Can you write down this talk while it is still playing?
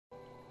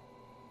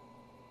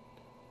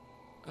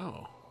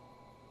Oh.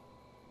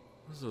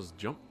 What's those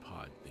jump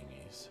pod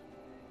thingies?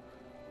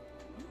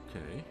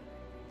 Okay.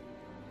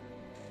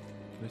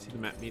 Can I see the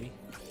map, Beanie?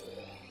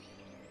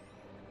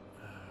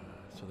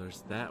 So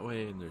there's that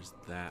way and there's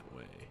that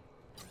way.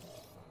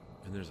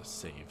 And there's a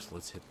save, so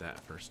let's hit that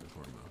first and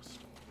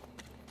foremost.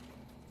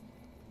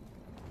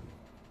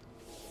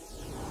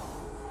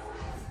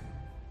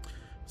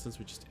 Since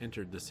we just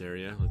entered this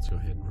area, let's go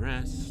ahead and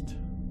rest.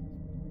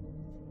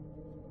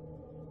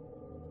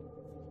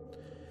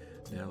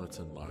 Now let's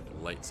unlock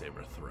a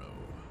lightsaber throw.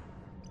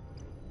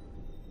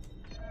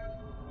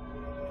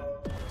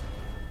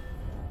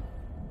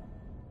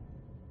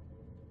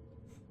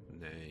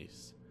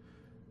 Nice.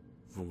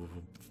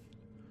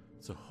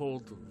 So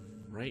hold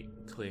right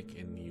click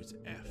and use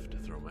F to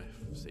throw my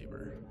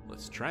saber.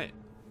 Let's try it.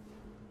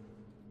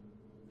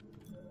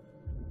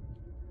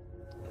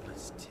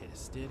 Let's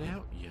test it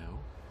out, yo.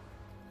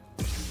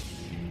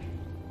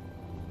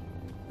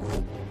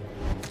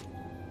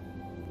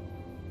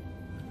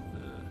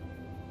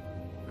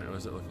 What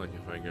does it look like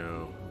if I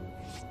go?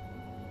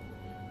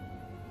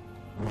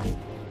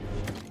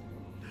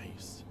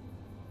 Nice.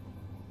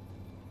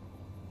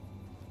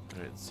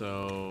 Alright,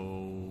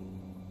 so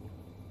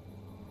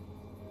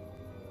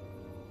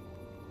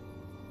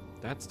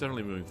that's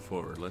definitely moving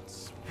forward.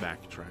 Let's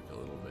backtrack a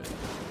little bit.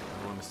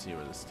 I want to see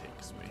where this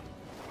takes me.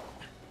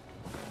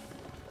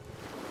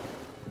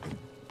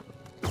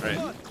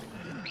 Alright.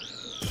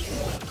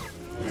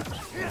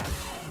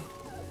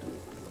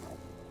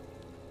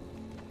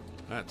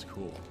 That's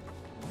cool.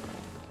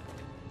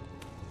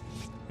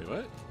 Wait,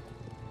 what?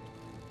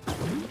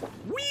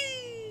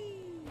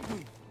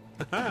 Whee!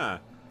 Haha!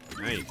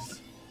 Nice.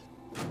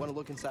 Want to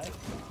look inside?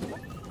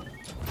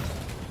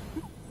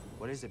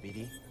 What is it,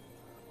 BD?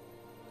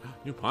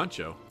 New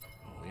poncho.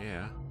 Oh,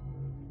 yeah.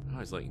 I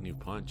always like new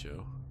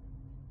poncho.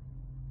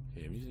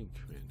 Okay, I'm using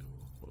commando.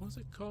 What was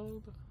it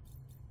called?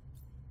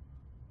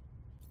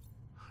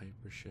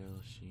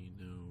 Hypershell,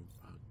 Shino,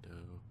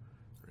 Bogdo,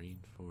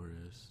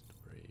 Rainforest,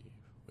 Brave,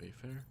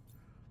 Wayfair?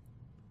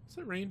 Is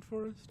it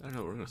Rainforest? I don't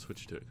know. We're going to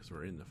switch to it because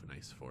we're in the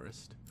nice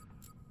forest.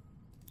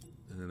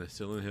 And then I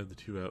still only have the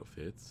two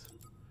outfits.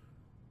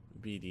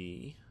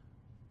 BD.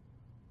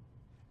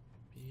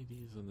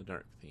 BD's on the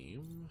dark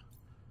theme.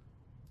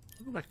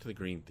 I'll go back to the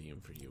green theme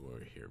for you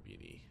over here,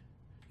 BD.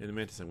 And the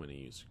mantis I'm going to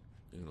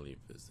leave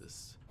is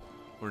this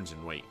orange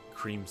and white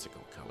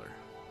creamsicle color.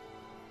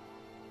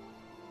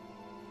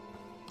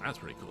 That's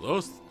pretty cool.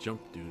 Those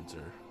jump dudes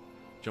are,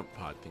 jump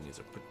pod thingies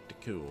are pretty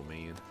cool,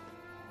 man.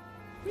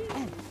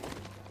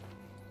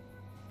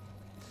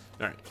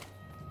 Alright.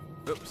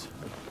 Oops.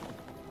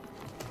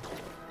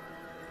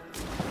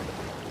 Is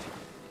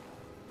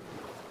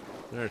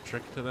there a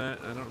trick to that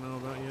I don't know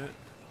about yet?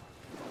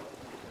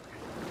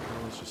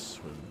 Well, let's just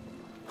swim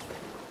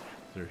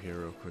through here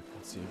real quick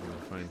and see if we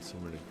can find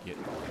somewhere to get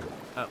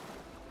up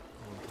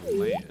onto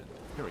land.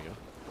 Here we go.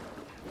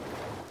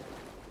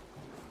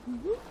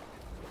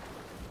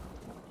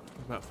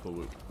 What about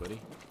Fawoop, buddy?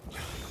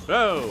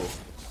 Oh!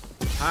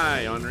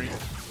 Hi, Henri.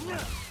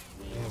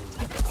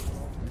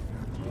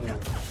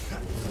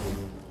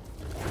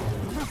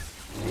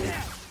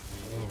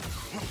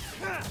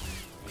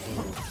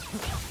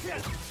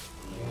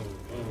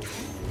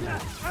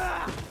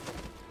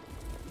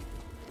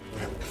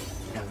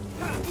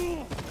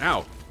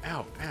 Ow!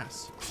 Ow!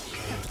 Ass!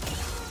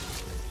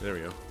 There we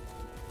go.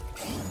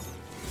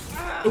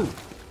 Ooh! I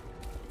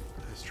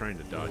was trying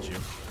to dodge you.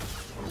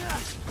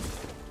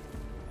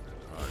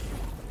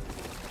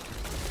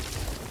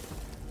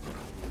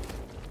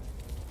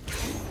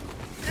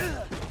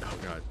 Oh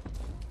god.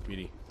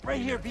 BD.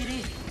 Right here,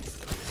 BD.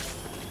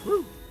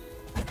 Woo!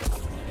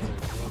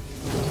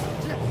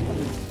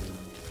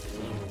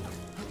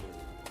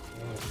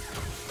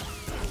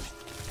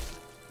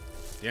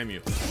 Damn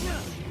you.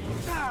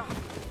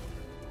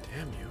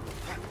 Damn you.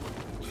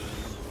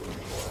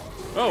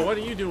 Oh, what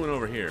are you doing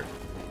over here?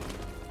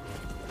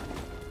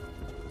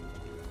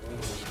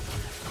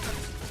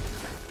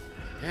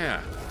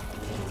 Yeah.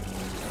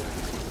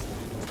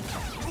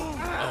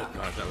 Oh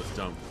god, that was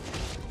dumb.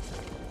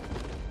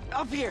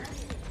 Up here.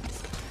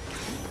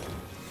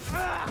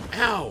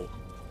 Ow!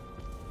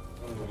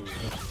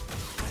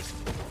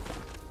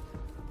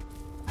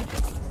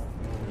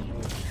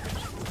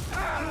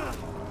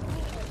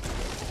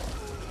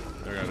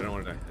 Oh god, I don't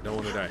want to die. I don't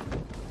want to die.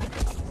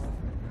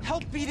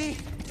 Help, BD.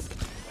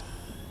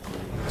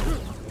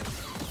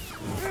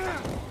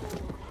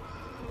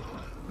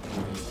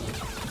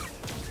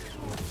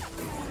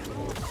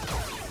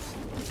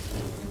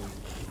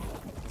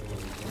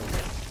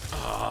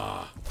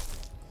 Ah.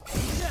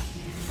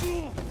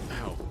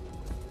 Ow.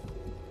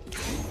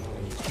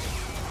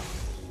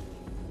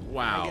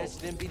 Wow. I get a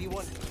stim,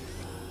 BD1.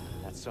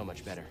 That's so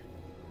much better.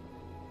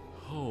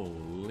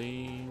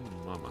 Holy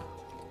mama.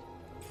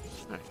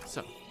 Alright,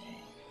 so.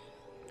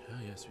 Oh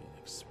yes, we can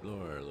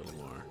explore a little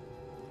more.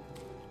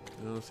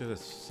 Well, let's do the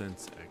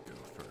sense echo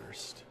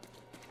first.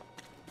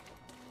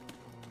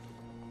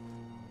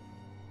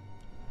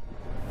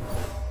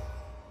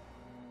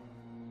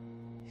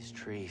 These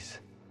trees.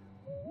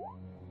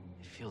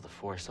 It feel the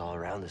force all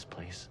around this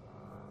place.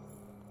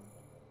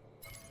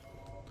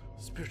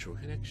 Spiritual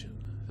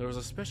connection. There was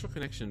a special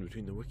connection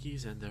between the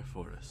Wikis and their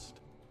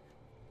forest.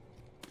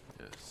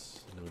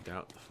 Yes, no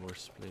doubt the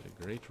Force played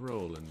a great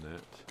role in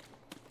that.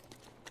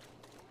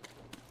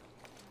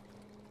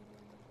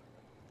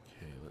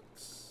 Okay,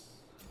 let's...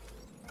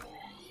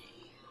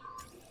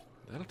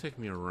 That'll take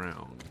me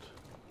around.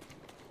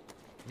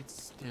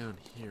 What's down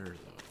here,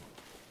 though?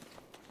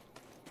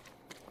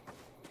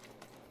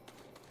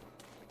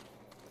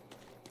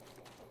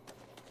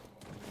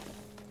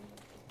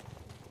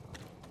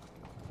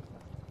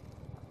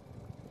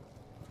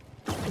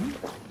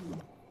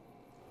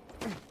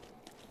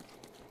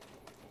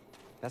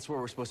 That's where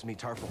we're supposed to meet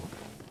Tarful.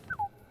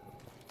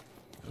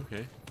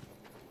 Okay.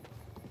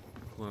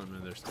 Hold on a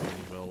minute, there's the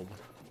mini bulb.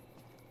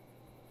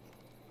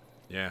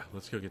 Yeah,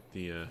 let's go get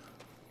the,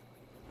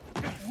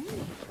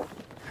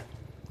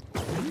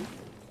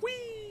 Whee!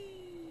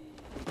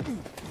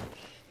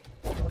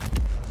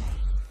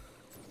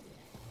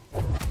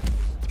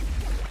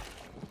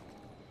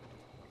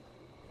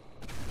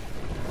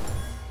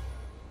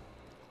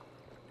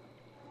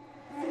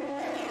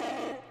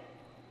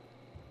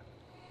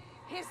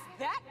 Is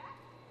that?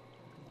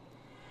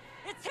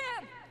 It's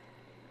him!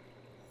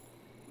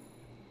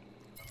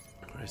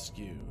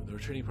 Rescue. The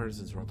returning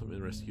partisans were ultimately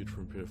rescued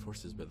from Imperial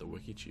forces by the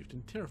Wiki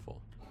chieftain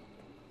Tarful.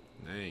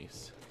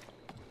 Nice.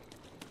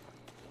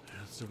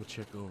 Let's double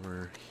check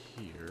over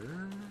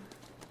here.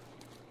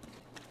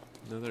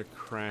 Another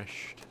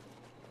crashed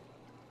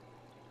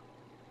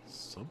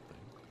something.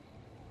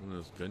 One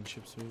of those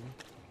gunships, maybe?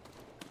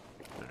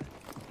 Alright.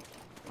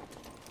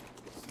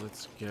 So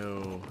let's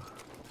go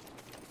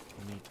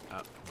meet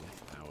up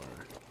with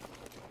our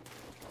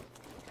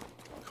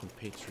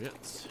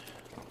compatriots.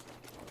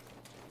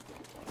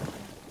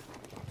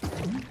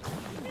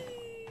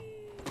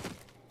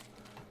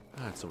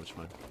 Ah, it's so much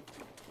fun.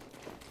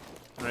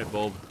 Alright,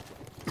 Bulb.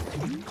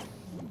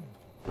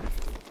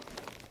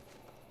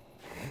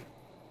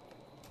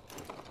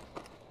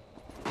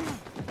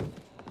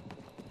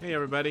 Hey,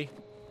 everybody.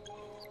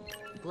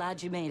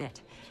 Glad you made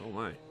it. So am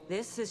I.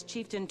 This is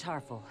Chieftain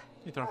Tarful.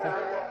 Hey, Tarful.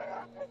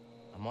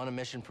 I'm on a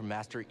mission from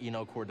Master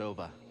Eno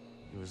Cordova.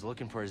 He was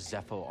looking for a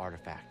Zepho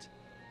artifact.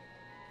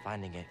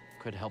 Finding it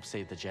could help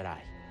save the Jedi.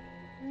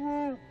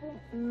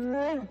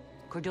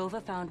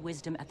 Cordova found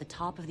wisdom at the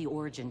top of the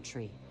origin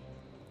tree.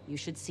 You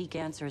should seek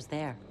answers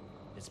there.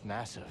 It's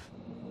massive.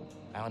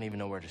 I don't even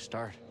know where to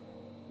start.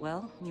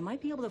 Well, you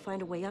might be able to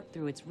find a way up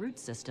through its root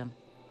system,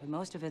 but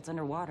most of it's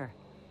underwater.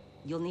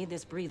 You'll need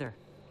this breather.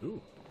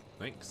 Ooh,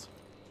 thanks.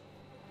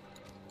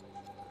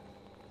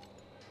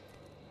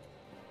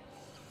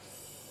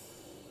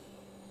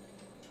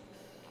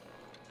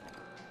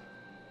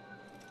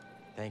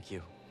 Thank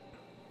you.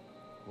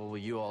 What will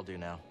you all do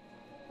now?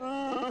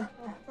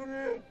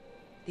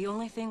 The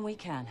only thing we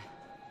can.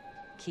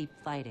 Keep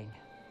fighting.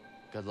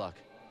 Good luck.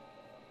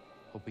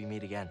 Hope we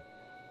meet again.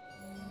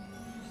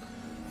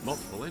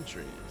 Multiple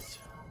entries.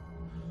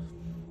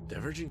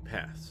 Diverging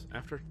paths.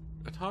 After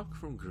a talk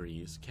from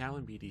Grease, Cal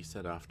and BD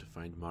set off to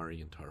find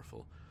Mari and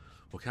Tarful.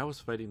 While Cal was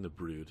fighting the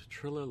Brood,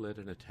 Trilla led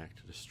an attack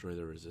to destroy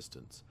their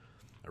resistance.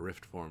 A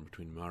rift formed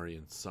between Mari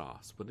and Saw,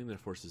 splitting their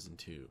forces in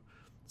two.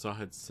 Saw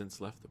had since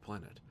left the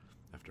planet.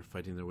 After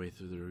fighting their way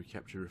through the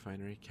recaptured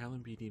refinery, Cal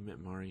and BD met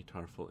Mari,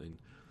 Tarful, and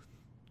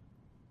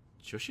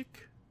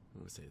Joshik? I'm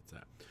going to say it's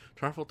that.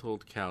 Tarful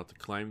told Cal to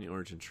climb the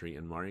origin tree,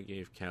 and Mari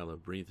gave Cal a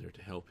breather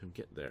to help him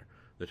get there.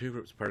 The two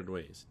groups parted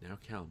ways. Now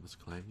Cal must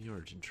climb the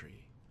origin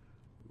tree.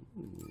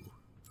 Ooh.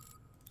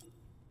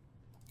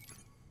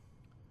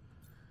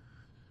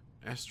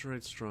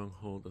 Asteroid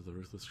stronghold of the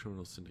ruthless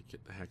criminal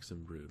syndicate, the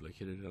Haxan Brood,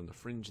 located on the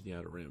fringe of the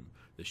Outer Rim.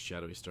 This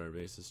shadowy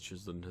starbase is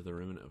chiseled into the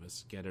remnant of a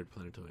scattered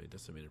planetoid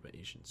decimated by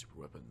ancient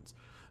superweapons.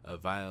 A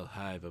vile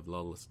hive of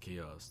lawless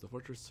chaos, the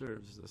fortress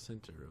serves as the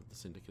center of the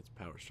syndicate's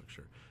power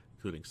structure,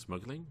 including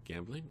smuggling,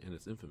 gambling, and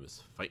its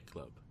infamous Fight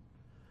Club.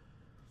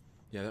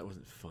 Yeah, that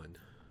wasn't fun.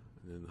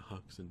 And then the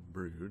Haxan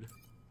Brood.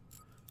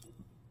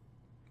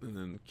 And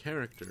then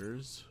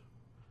characters.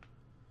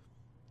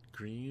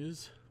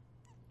 Grease.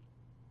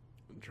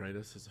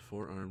 Drydas is a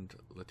four-armed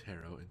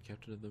Latero and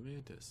captain of the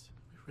Mantis.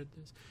 We've read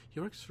this. He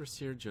works for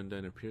Seer Junda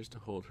and appears to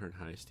hold her in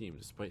high esteem,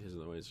 despite his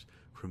otherwise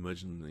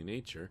curmudgeonly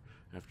nature.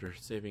 After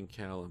saving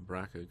Cal and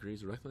Braca,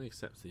 Grease reluctantly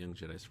accepts the young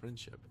Jedi's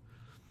friendship.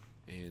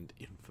 And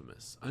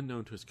infamous.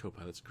 Unknown to his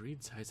co-pilots,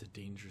 Grease hides a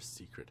dangerous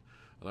secret,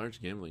 a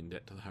large gambling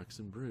debt to the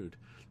Haxan Brood.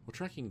 While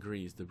tracking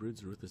Grease, the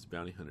Brood's ruthless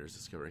bounty hunters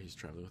discover he's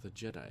traveling with a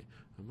Jedi,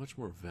 a much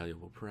more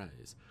valuable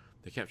prize.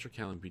 They capture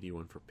Cal and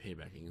BD-1 for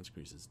payback against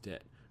Grease's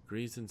debt.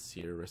 Grease and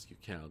Seer rescue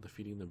Cal,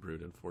 defeating the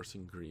Brood and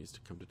forcing Grease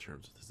to come to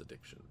terms with his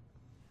addiction.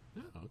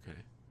 Oh,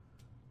 okay.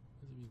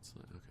 What does it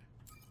mean?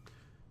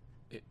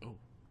 Okay. Oh.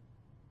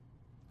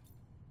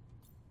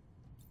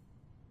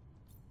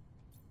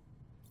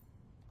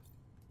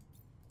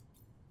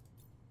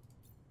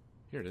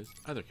 Here it is.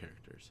 Other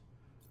characters.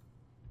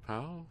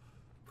 Pau,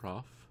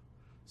 Prof,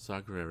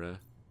 Sagrera,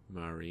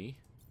 Mari,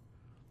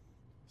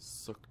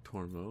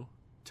 Suktormo,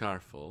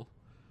 Tarful,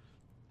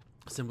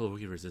 A symbol of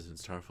Wookiee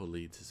resistance, Tarful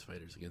leads his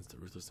fighters against the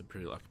ruthless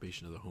Imperial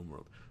occupation of the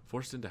homeworld.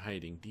 Forced into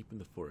hiding deep in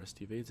the forest,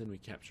 he evades enemy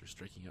capture,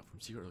 striking out from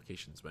secret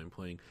locations by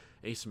employing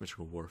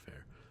asymmetrical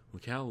warfare.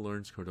 When Cal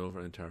learns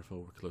Cordova and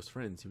Tarful were close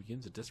friends, he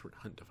begins a desperate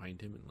hunt to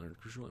find him and learn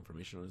crucial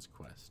information on his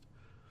quest.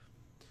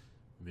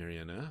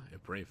 Mariana, a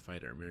brave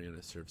fighter,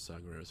 Mariana served Saw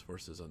Gerrera's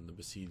forces on the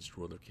besieged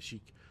world of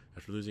Kashyyyk.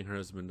 After losing her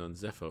husband on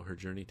Zepho, her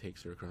journey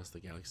takes her across the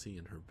galaxy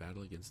in her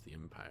battle against the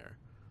Empire.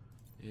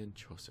 And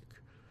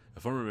Chosik, a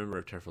former member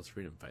of Tarful's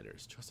freedom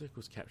fighters, Chosik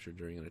was captured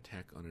during an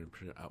attack on an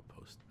Imperial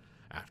outpost.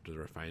 After the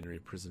refinery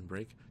prison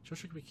break,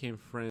 Chosik became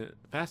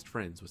fast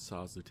friends with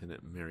Saw's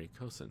Lieutenant Mary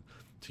Kosin.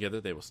 Together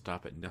they will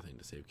stop at nothing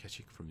to save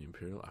Kashyyyk from the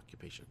Imperial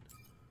occupation.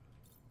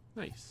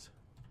 Nice.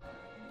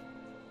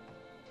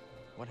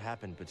 What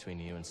happened between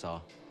you and Saw?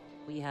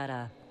 We had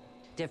a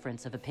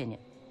difference of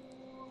opinion.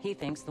 He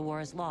thinks the war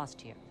is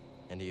lost here.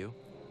 And you?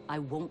 I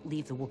won't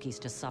leave the Wookiees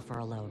to suffer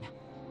alone.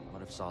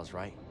 What if Saw's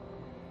right?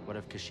 What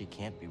if Kashyyyk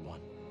can't be won?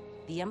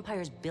 The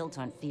Empire's built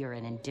on fear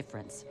and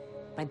indifference.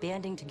 By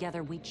banding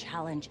together, we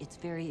challenge its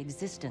very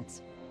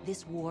existence.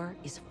 This war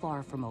is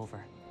far from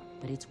over,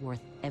 but it's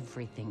worth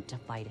everything to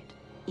fight it,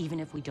 even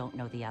if we don't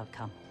know the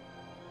outcome.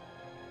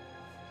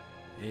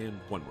 And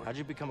one more. How'd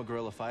you become a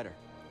guerrilla fighter?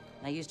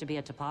 I used to be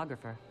a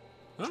topographer.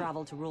 Huh?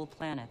 Traveled to rule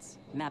planets,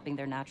 mapping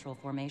their natural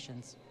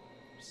formations.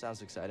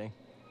 Sounds exciting.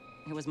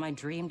 It was my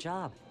dream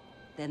job.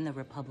 Then the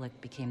Republic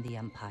became the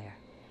Empire.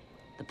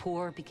 The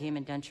poor became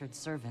indentured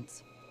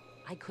servants.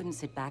 I couldn't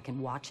sit back and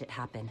watch it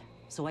happen,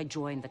 so I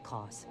joined the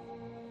cause.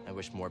 I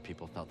wish more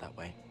people felt that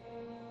way.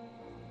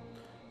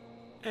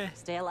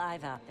 Stay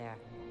alive out there.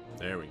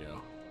 There we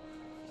go.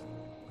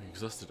 We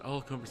exhausted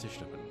all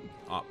conversation up in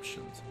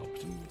options.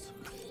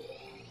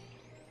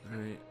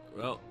 Alright,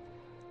 well.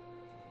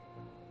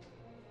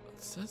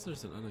 It says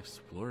there's an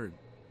unexplored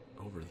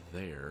over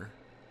there.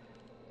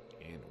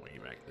 And way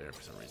back there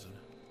for some reason.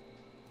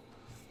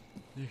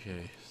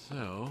 Okay,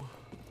 so.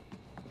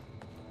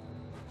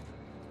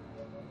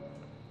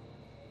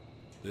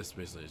 This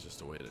basically is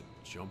just a way to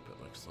jump, it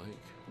looks like.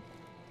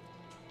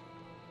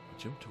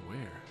 Jump to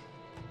where?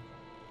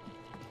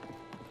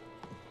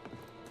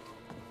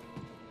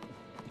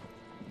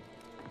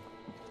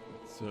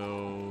 So,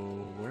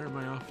 where am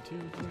I off to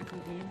exactly,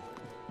 game?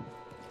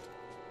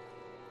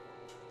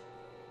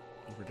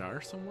 Over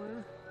there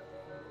somewhere?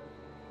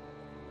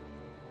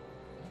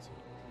 That's it.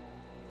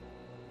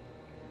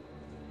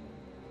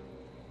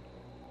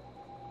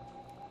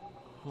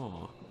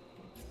 Huh.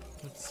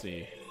 Let's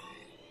see.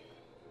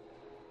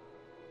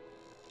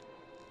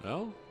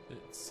 Well,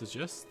 it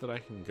suggests that I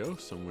can go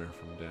somewhere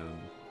from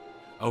down...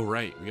 Oh,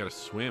 right. We gotta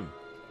swim.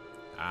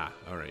 Ah,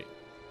 alright.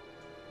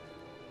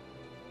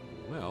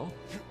 Well,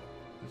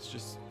 let's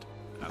just...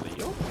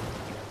 Alley-o.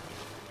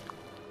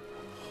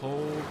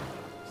 Hold...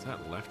 Is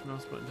that left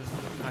mouse button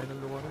to hide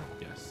underwater?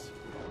 Yes.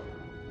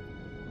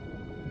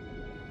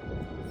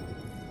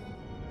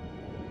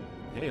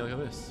 Hey, look at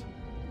this.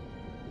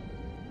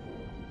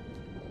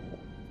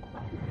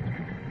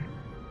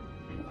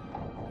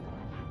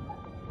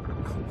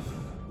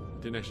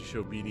 Didn't actually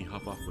show BD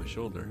hop off my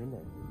shoulder.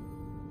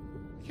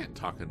 I can't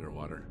talk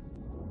underwater.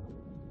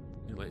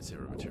 New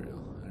lightsaber material.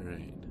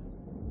 Alright.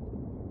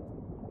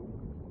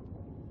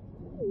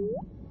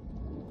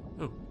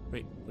 Oh,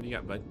 wait. What do you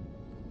got, bud?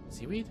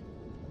 Seaweed?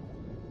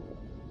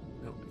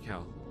 No,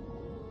 Cal.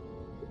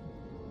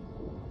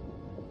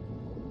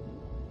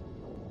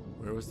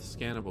 Where was the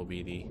scannable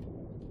BD?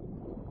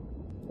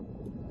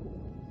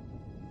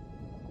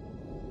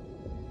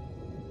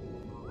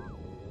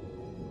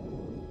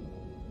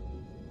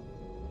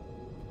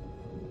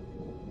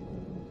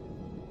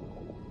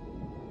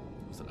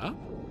 Up?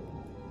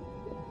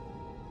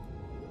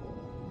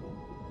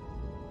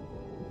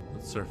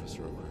 Let's surface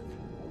real quick.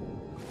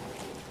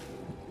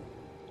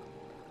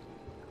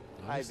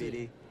 Hi,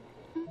 BD.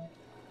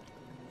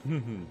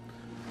 Alright,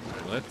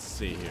 let's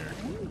see here.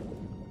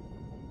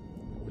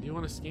 What do you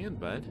want to scan,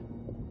 bud?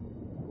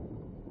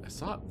 I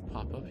saw it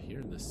pop up here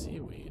in the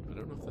seaweed, but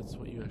I don't know if that's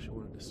what you actually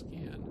wanted to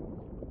scan.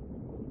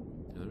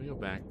 Now, let me go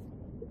back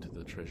to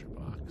the treasure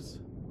box.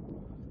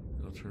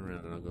 And I'll turn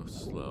around and I'll go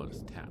slow.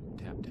 Just tap,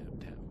 tap, tap,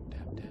 tap.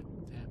 Tap, tap,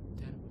 tap,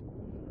 tap,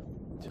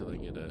 until I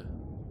get a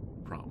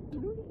prompt.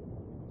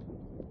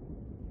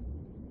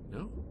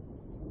 No?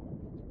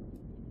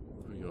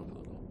 If we go up a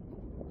little.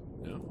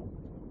 No?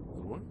 A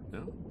little more?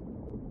 No?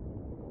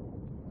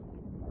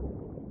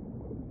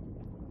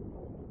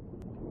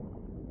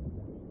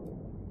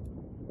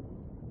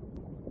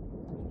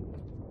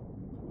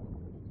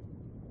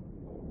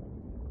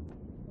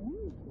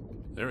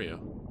 There we go.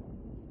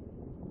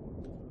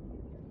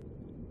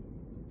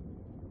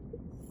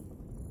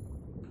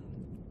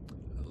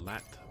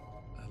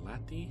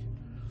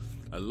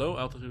 A low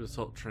altitude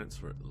assault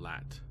transfer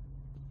LAT.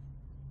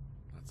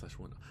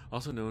 /1.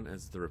 Also known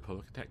as the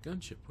Republic Attack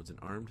Gunship, was an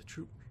armed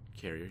troop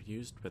carrier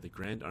used by the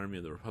Grand Army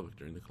of the Republic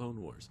during the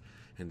Clone Wars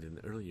and in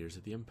the early years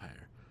of the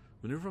Empire.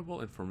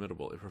 Maneuverable and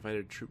formidable, it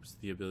provided troops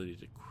the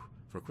ability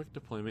for quick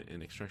deployment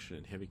and extraction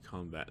in heavy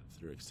combat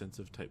through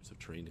extensive types of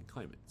terrain and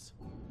climates.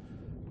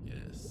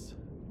 Yes.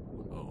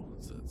 Oh,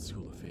 it's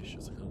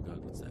god,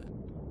 what's that?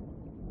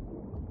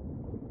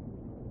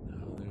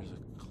 No, there's a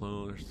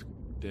clone. There's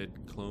dead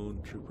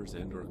clone troopers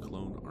and or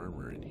clone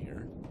armor in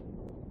here.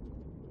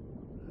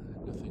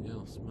 Nothing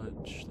else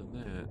much than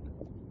that.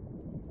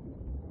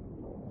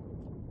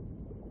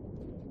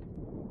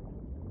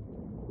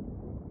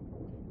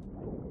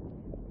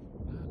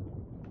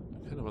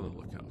 I'm kind of on the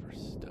lookout for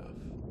stuff.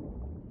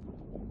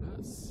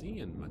 Not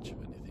seeing much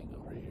of anything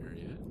over here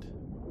yet.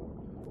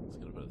 Let's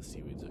get about the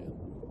seaweeds again.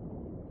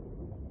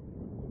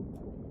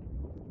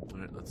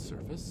 Alright, let's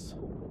surface.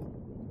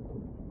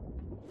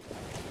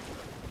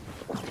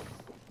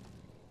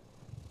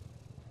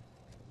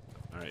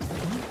 Alright,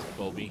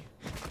 Bulby.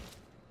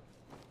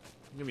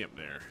 Get me up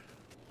there.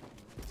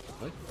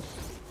 What?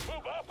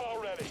 Move up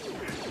already!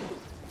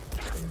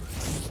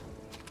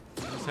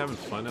 Just having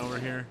fun over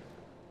here.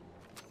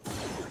 How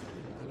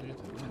do I get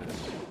to that?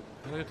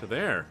 How do I get to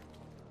there?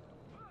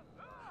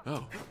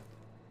 Oh.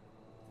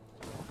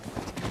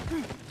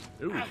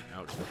 Ooh,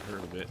 ouch, that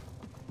hurt a bit.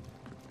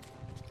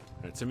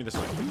 Alright, send me this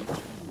way.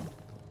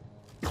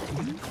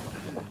 And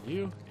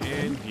you,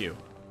 and you.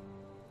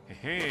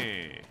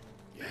 Hey,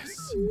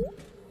 yes.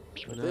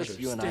 With this,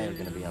 you and I are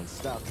gonna be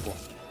unstoppable.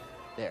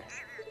 There.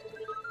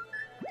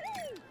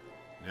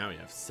 Now we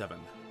have 7.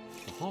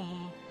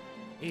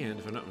 And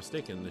if I'm not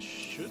mistaken, this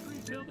should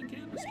refill the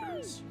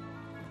canisters.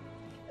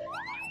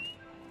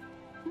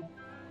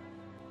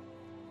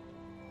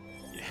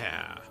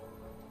 Yeah.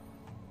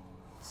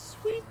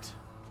 Sweet.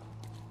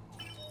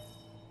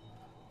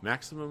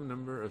 Maximum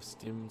number of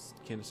stims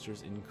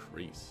canisters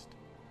increased.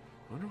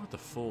 I wonder what the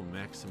full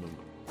maximum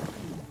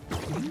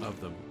of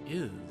them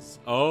is.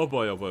 Oh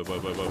boy, oh boy, oh boy, oh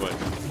boy, oh boy.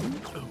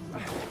 Oh,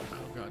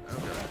 god, oh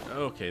god.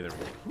 Okay, there we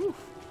go. Whew.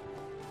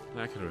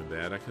 That could have been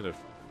bad. I could have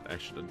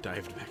actually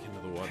dived back into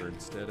the water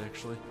instead,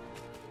 actually.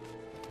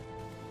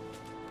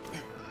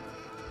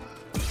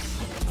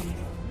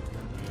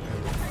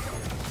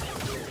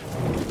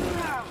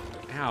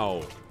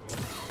 Ow.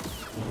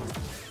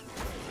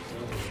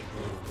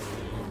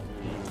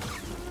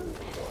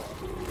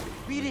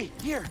 BD,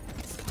 here!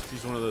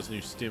 He's one of those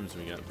new stims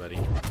we got, buddy.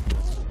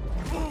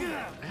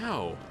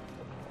 Ow.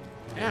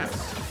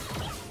 Ass.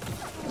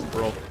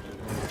 Roll.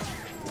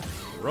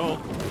 Roll.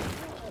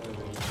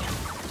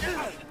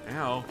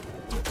 Ow.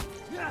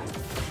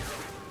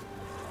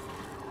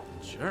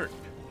 Jerk.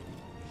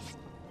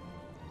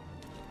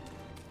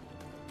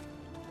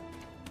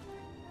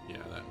 Yeah,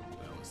 that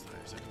was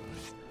nice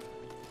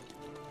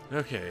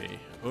anyway. Okay,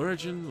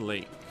 Origin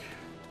Lake.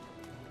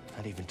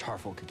 Not even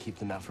Tarful could keep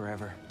them out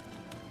forever.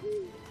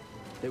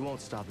 They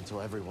won't stop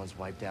until everyone's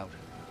wiped out.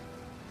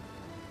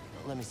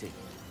 Let me see.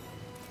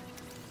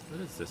 What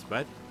is this,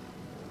 bud?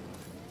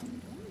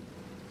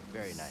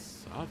 Very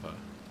nice. Sava.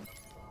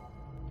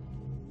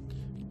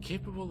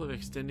 Capable of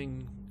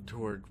extending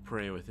toward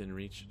prey within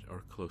reach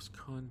or close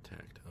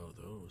contact. Oh,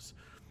 those.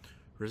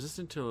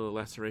 Resistant to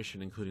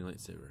laceration, including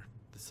lightsaber.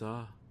 The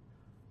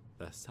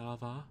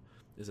Sava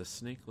is a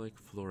snake-like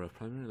flora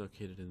primarily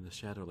located in the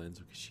Shadowlands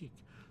of Kashyyyk.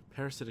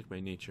 Parasitic by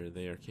nature,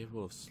 they are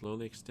capable of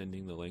slowly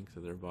extending the length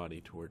of their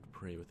body toward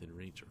prey within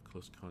reach or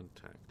close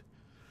contact.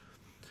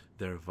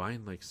 Their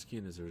vine-like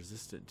skin is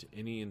resistant to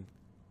any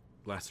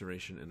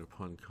laceration and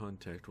upon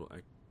contact will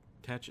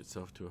attach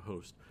itself to a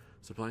host,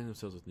 supplying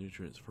themselves with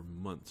nutrients for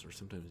months or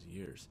sometimes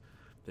years.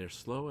 They are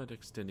slow at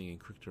extending and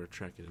quick to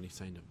attract at any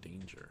sign of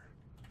danger.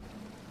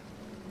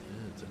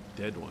 Yeah, it's a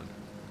dead one.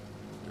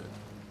 Good.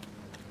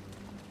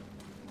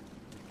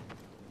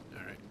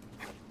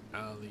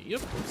 Alright.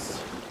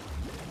 Yips.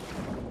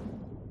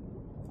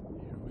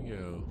 Here we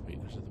go. Wait,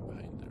 there's nothing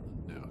behind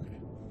there. No, okay.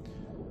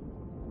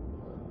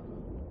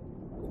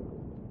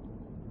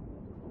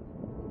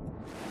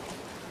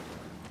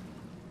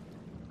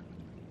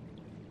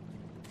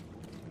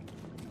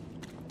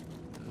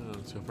 Oh,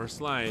 let's go for a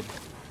slide.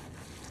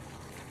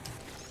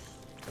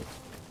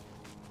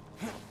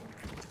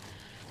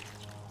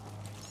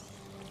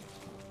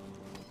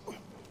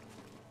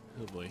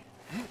 Oh boy.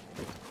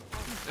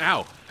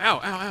 Ow! Ow! Ow!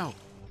 Ow!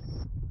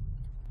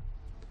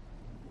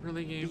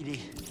 Really, game? BD,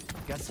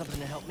 got something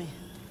to help me?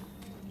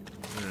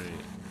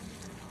 Alright.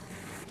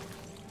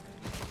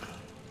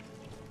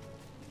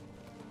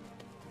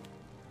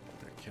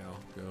 Alright, Cal.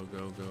 Go,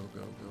 go, go,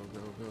 go, go,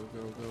 go, go,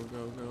 go, go,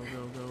 go, go,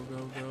 go, go,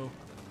 go, go.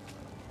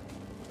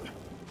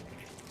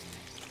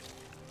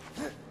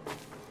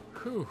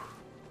 Whew.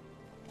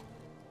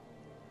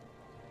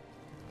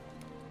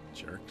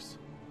 Jerks.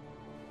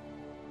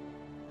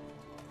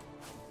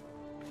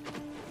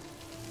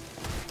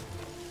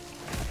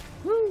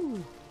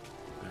 Woo!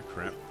 Ah,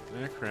 crap.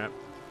 Ah, crap.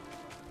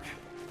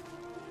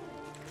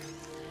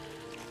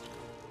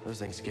 Those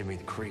things give me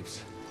the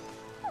creeps.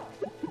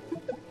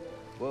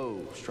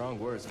 Whoa, strong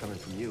words coming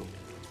from you.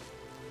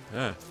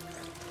 Ah.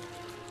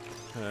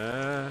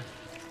 Ah.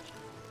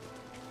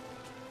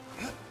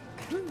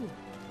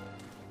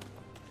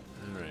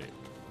 Alright.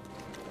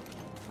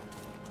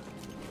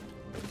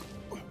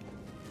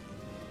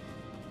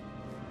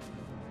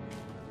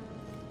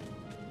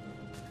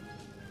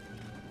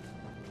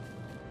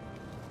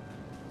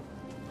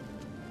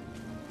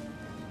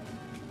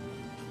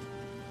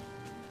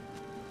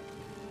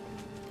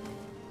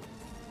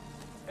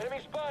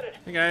 Enemy spotted.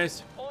 Hey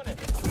guys. On it.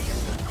 The only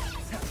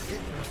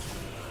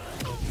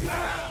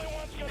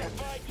one's gonna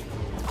fight.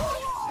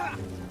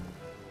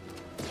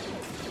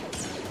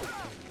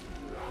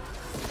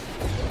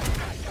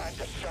 Time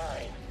to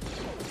shine.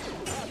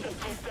 I'll just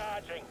keep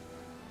dodging.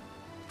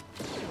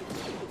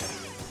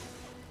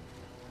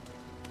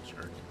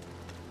 Shark.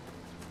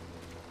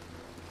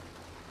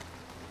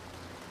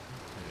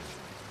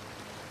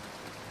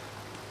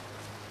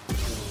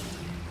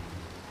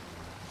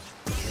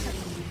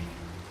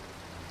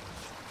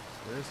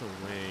 There's a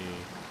way.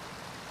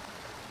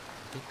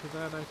 Get to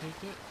that, I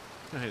take it?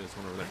 Oh, hey, there's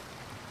one over there.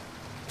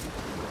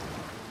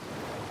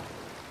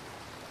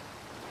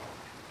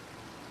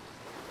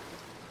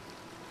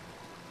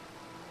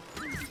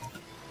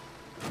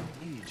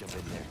 You jump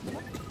in there.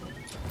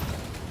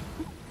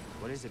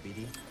 What is it,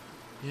 BD?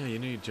 Yeah, you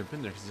need to jump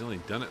in there because he's only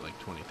done it like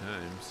 20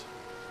 times.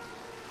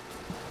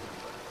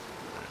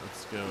 Alright,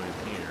 let's go in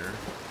here.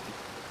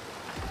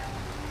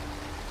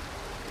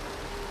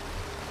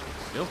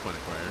 Skill point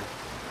acquired.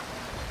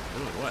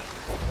 Doing what?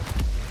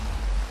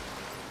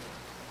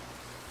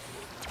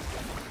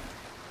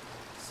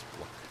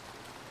 Spluck.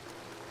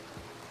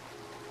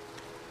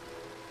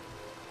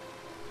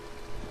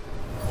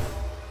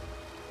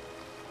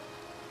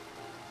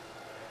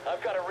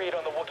 I've got a read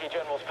on the Wookiee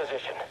General's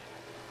position.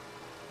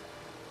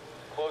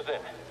 Close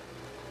in.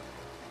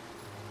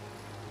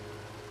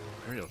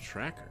 Aerial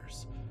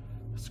trackers.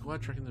 A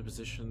squad tracking the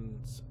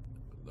positions.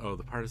 Oh,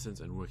 the partisans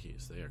and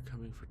Wookiees. They are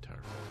coming for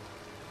Tarf.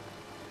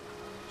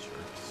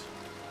 Sharks.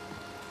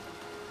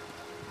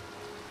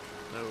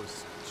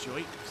 Those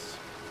joiks.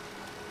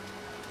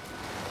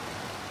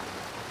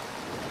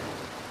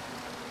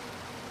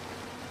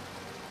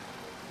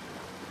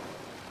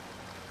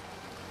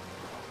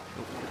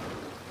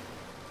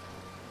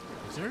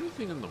 Is there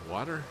anything in the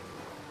water?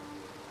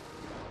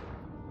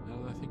 Now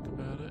that I think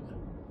about it.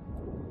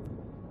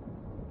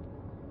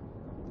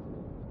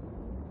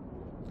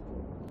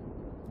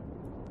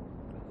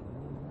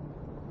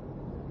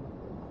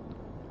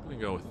 I'm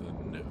gonna go with the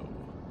no.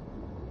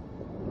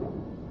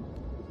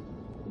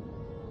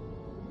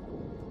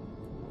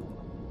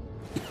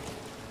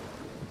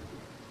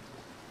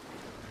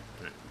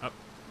 Alright, up.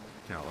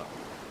 Cal up.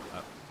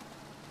 Up.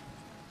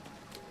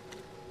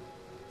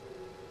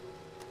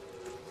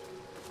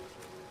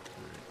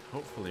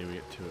 Hopefully we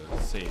get to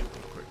a save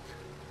real quick.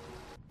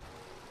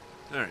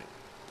 Alright.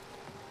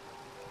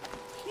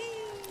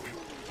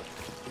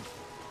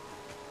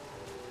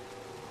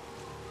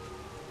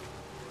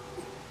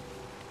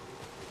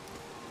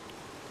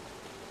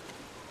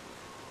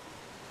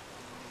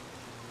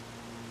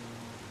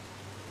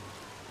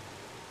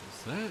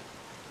 What's that?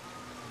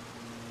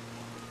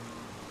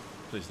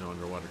 Please no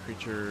underwater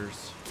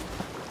creatures.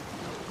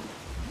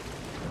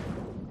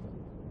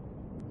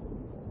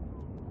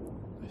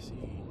 I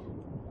see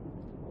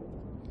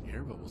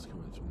air bubbles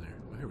coming from there.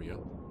 Oh, here we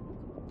go.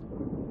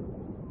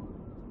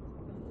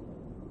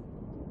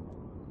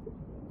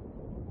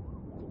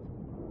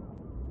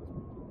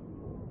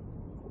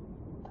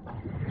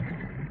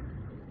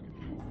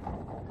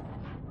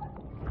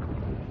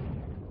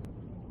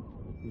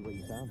 See what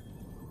you found.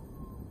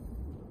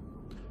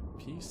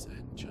 Peace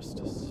and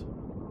justice.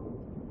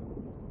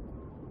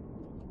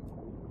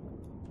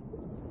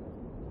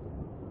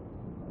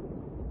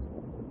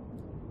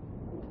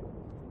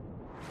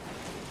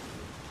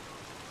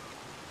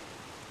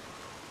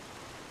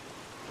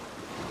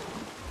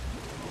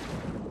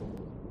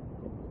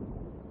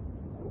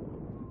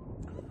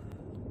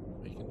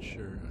 Making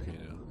sure. Okay,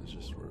 no, that's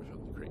just where we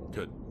found the crate.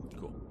 Good,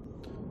 cool.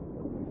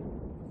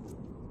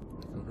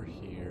 Back over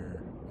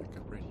here. Back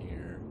up right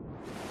here.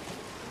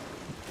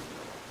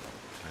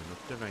 Climb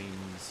up the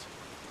vines.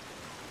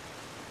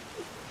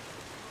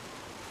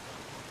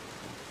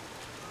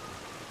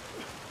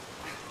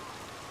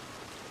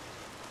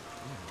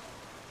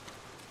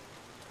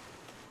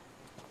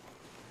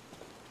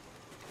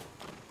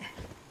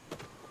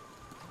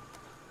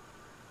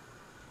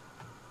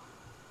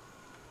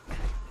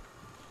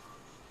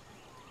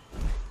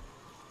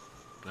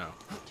 No.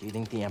 Do you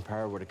think the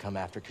Empire would have come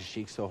after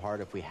Kashyyyk so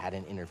hard if we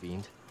hadn't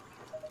intervened?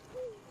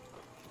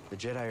 The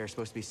Jedi are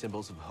supposed to be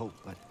symbols of hope,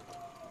 but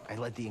I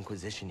led the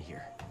Inquisition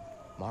here.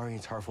 Mari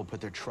and Tarful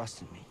put their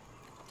trust in me.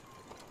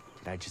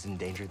 Did I just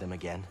endanger them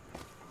again?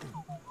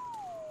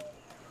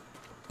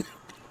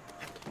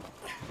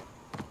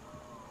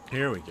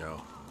 Here we go.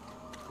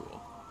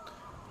 Cool.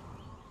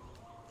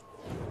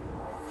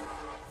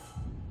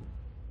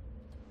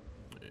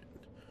 Right.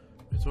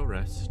 Might as well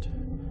rest.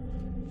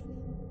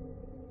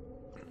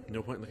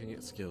 No point looking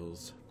at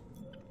skills.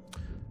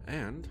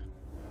 And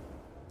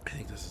I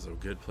think this is a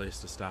good place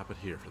to stop it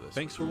here for this.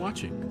 Thanks for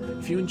watching.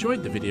 If you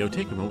enjoyed the video,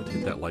 take a moment to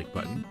hit that like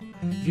button.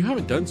 If you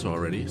haven't done so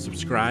already,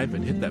 subscribe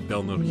and hit that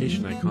bell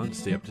notification icon to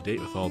stay up to date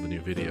with all the new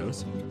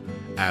videos.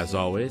 As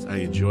always, I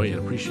enjoy and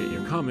appreciate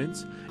your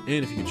comments,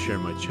 and if you could share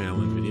my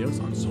channel and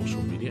videos on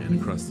social media and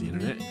across the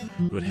internet,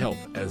 it would help,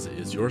 as it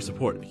is your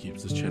support that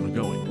keeps this channel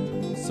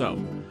going. So,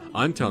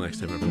 until next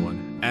time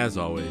everyone, as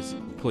always,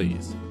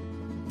 please,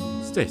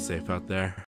 stay safe out there.